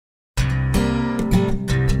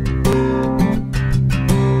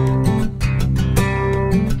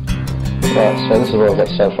Alright, so this is what I've got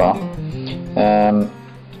so far.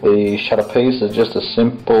 The shutter piece is just a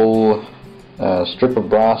simple strip of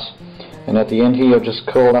brass, and at the end here I've just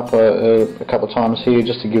curled up a couple of times here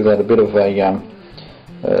just to give that a bit of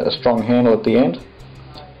a strong handle at the end.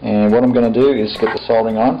 And what I'm going to do is get the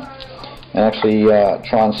soldering on and actually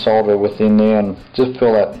try and solder within there and just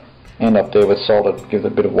fill that end up there with solder to give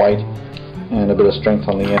it a bit of weight and a bit of strength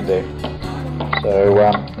on the end there. So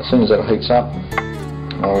as soon as that heats up,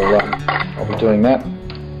 I'll be doing that.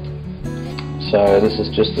 So this is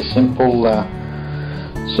just a simple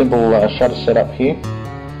shutter setup here.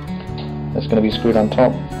 That's going to be screwed on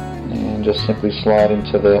top and just simply slide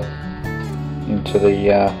into the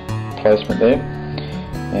placement there.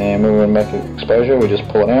 And when we make an exposure, we just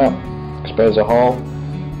pull it out, expose the hole,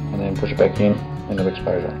 and then push it back in into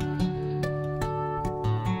exposure.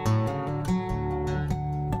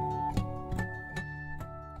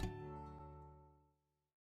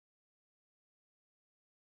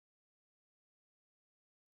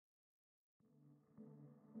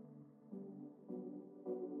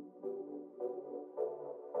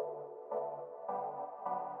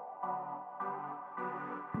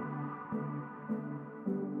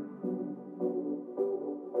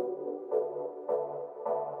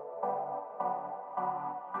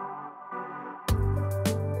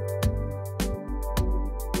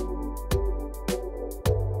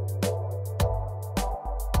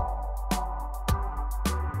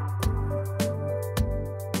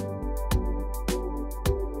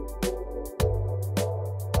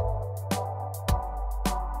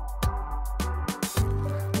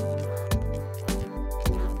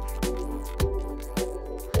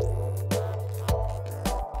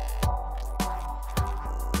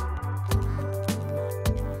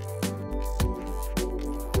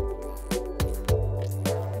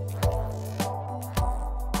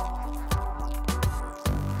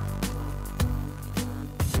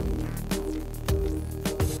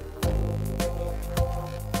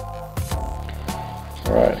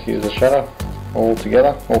 Alright, here's the shutter, all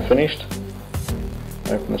together, all finished.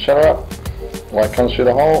 Open the shutter up, light comes through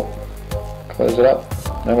the hole, close it up,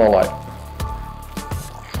 no more light.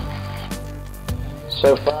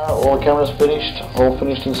 So far all the cameras finished, all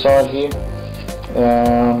finished inside here.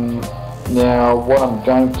 Now what I'm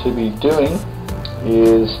going to be doing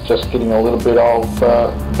is just getting a little bit of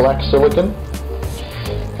black silicone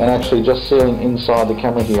and actually just sealing inside the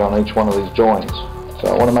camera here on each one of these joints. So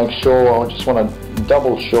I want to make sure, I just want to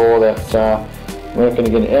double sure that we're not going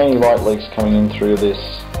to get any light leaks coming in through this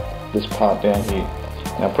part down here.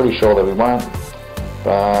 Now I'm pretty sure that we won't,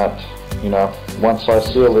 but you know, once I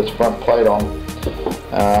seal this front plate on,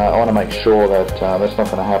 I want to make sure that that's not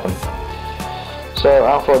going to happen. So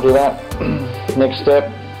after I do that, next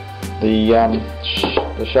step,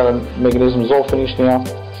 the shutter mechanism is all finished now.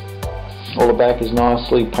 All the back is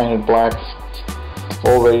nicely painted black,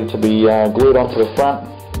 all ready to be glued onto the front.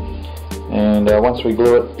 And once we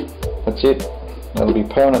glue it, that's it. That'll be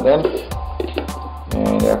permanent then.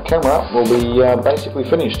 And our camera will be basically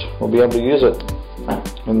finished. We'll be able to use it.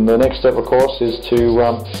 And the next step, of course, is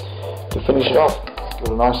to finish it off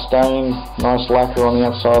with a nice stain, nice lacquer on the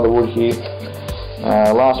outside of the wood here.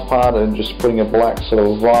 Last part, and just putting a black sort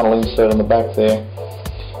of vinyl insert on the back there.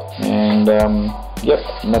 And yep,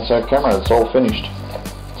 and that's our camera. It's all finished.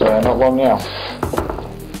 So not long now.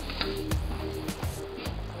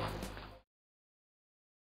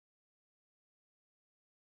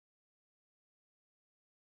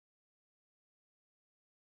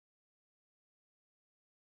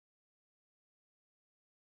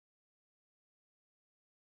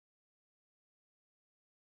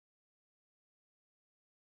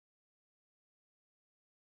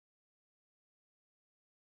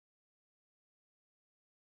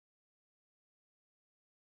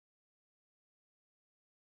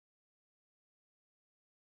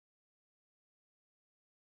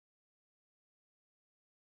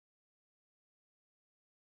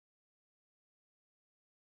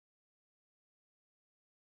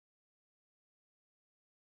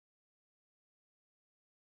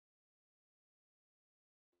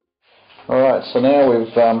 Alright, so now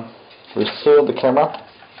we've sealed the camera.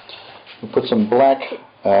 We put some black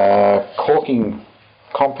caulking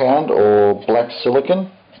compound or black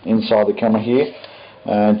silicone inside the camera here,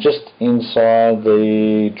 just inside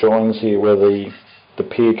the joins here where the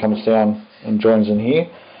pier comes down and joins in here.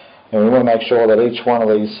 And we want to make sure that each one of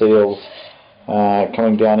these seals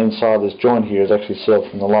coming down inside this joint here is actually sealed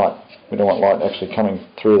from the light. We don't want light actually coming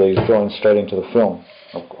through these joints straight into the film,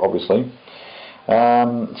 obviously.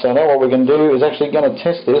 So now what we're going to do is actually going to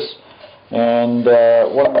test this, and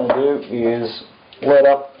what I'm going to do is load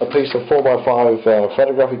up a piece of 4x5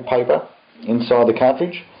 photographic paper inside the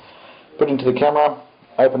cartridge, put it into the camera,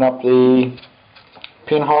 open up the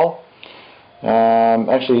pinhole.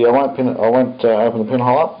 Actually, I won't open the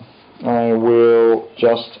pinhole up. I will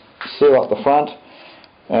just seal up the front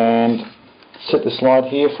and set the slide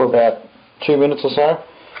here for about 2 minutes or so,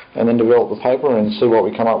 and then develop the paper and see what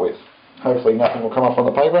we come up with. Hopefully nothing will come up on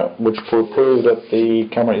the paper, which will prove that the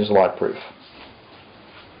camera is light proof.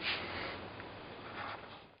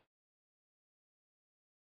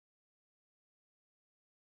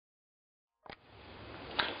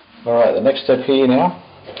 Alright, the next step here now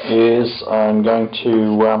is I'm going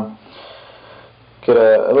to get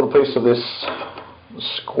a little piece of this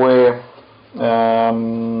square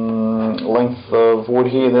length of wood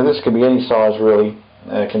here. Now this can be any size really,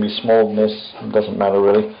 it can be smaller than this, it doesn't matter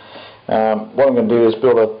really. What I'm going to do is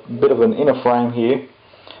build a bit of an inner frame here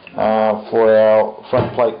for our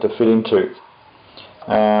front plate to fit into.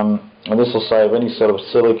 And this will save any sort of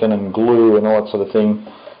silicone and glue and all that sort of thing.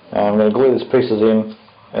 I'm going to glue these pieces in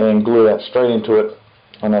and then glue that straight into it,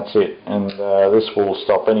 and that's it. And this will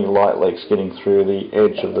stop any light leaks getting through the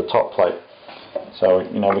edge of the top plate. So,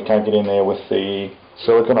 you know, we can't get in there with the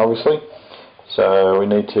silicone obviously, so we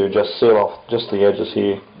need to just seal off just the edges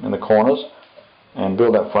here in the corners and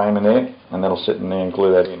build that frame in there, and that'll sit in there and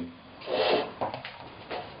glue that in.